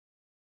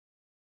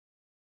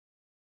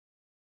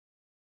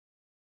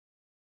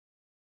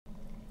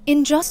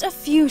In just a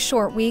few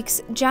short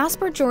weeks,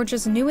 Jasper,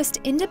 Georgia's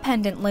newest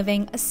independent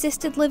living,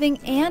 assisted living,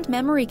 and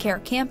memory care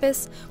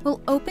campus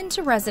will open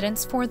to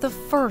residents for the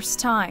first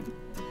time.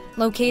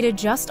 Located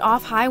just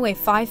off Highway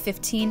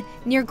 515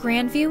 near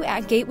Grandview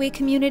at Gateway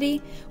Community,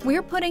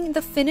 we're putting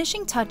the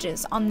finishing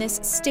touches on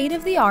this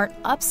state-of-the-art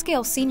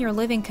upscale senior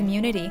living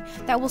community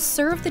that will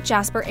serve the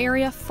Jasper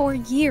area for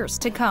years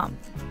to come.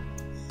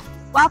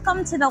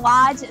 Welcome to the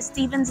Lodge at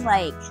Stevens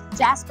Lake,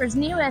 Jasper's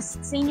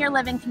newest senior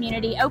living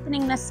community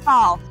opening this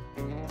fall.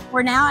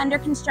 We're now under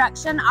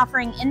construction,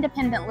 offering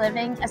independent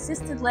living,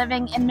 assisted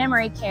living, and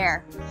memory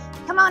care.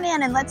 Come on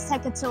in and let's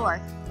take a tour.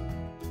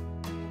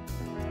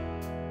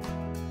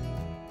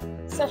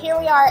 So here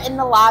we are in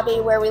the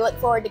lobby where we look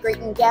forward to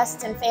greeting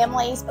guests and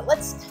families, but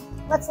let's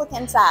look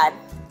inside.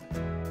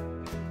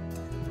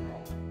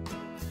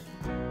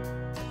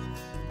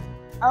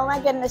 Oh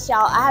my goodness,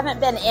 y'all, I haven't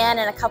been in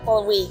a couple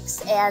of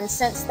weeks, and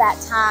since that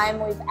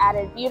time we've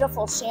added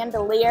beautiful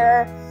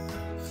chandelier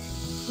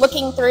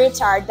looking through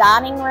to our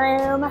dining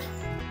room.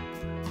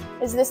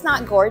 Is this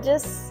not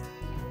gorgeous?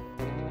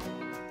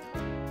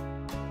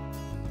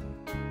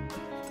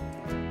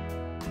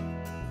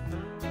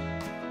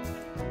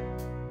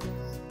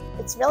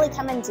 It's really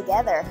coming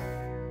together.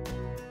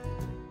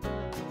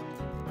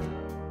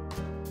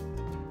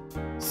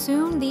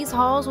 Soon, these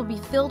halls will be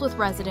filled with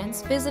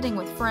residents visiting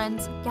with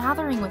friends,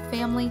 gathering with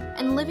family,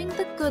 and living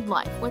the good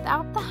life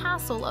without the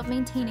hassle of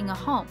maintaining a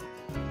home.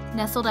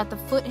 Nestled at the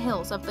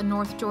foothills of the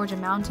North Georgia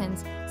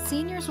mountains,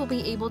 seniors will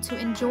be able to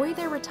enjoy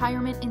their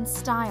retirement in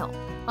style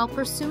while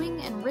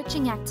pursuing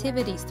enriching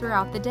activities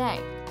throughout the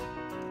day.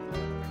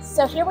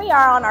 So here we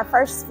are on our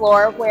first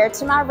floor, where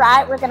to my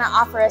right we're going to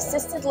offer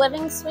assisted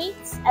living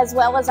suites as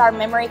well as our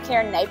memory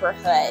care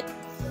neighborhood.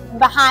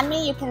 Behind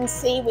me you can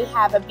see we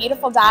have a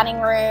beautiful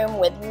dining room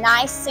with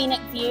nice scenic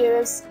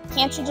views.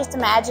 Can't you just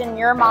imagine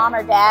your mom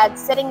or dad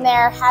sitting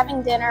there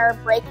having dinner,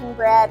 breaking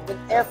bread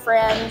with their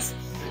friends,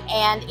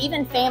 and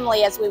even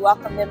family as we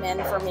welcome them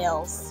in for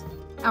meals.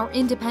 Our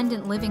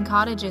independent living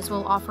cottages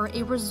will offer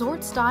a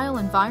resort-style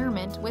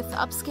environment with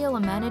upscale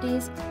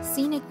amenities,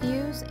 scenic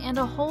views, and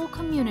a whole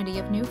community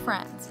of new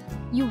friends.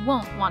 You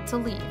won't want to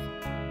leave.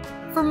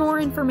 For more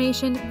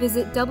information,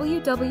 visit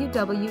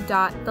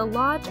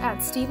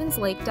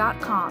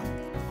www.thelodgeatstevenslake.com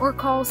or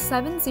call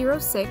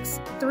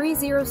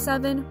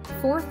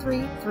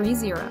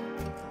 706-307-4330.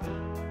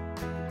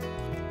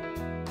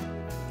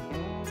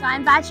 So I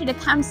invite you to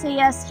come see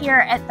us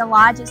here at the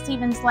Lodge at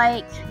Stevens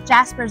Lake,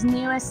 Jasper's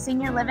newest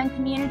senior living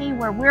community,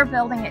 where we're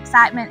building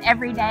excitement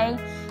every day,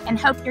 and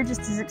hope you're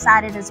just as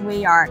excited as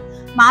we are.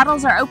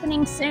 Models are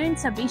opening soon,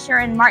 so be sure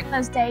and mark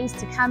those days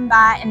to come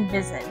by and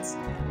visit.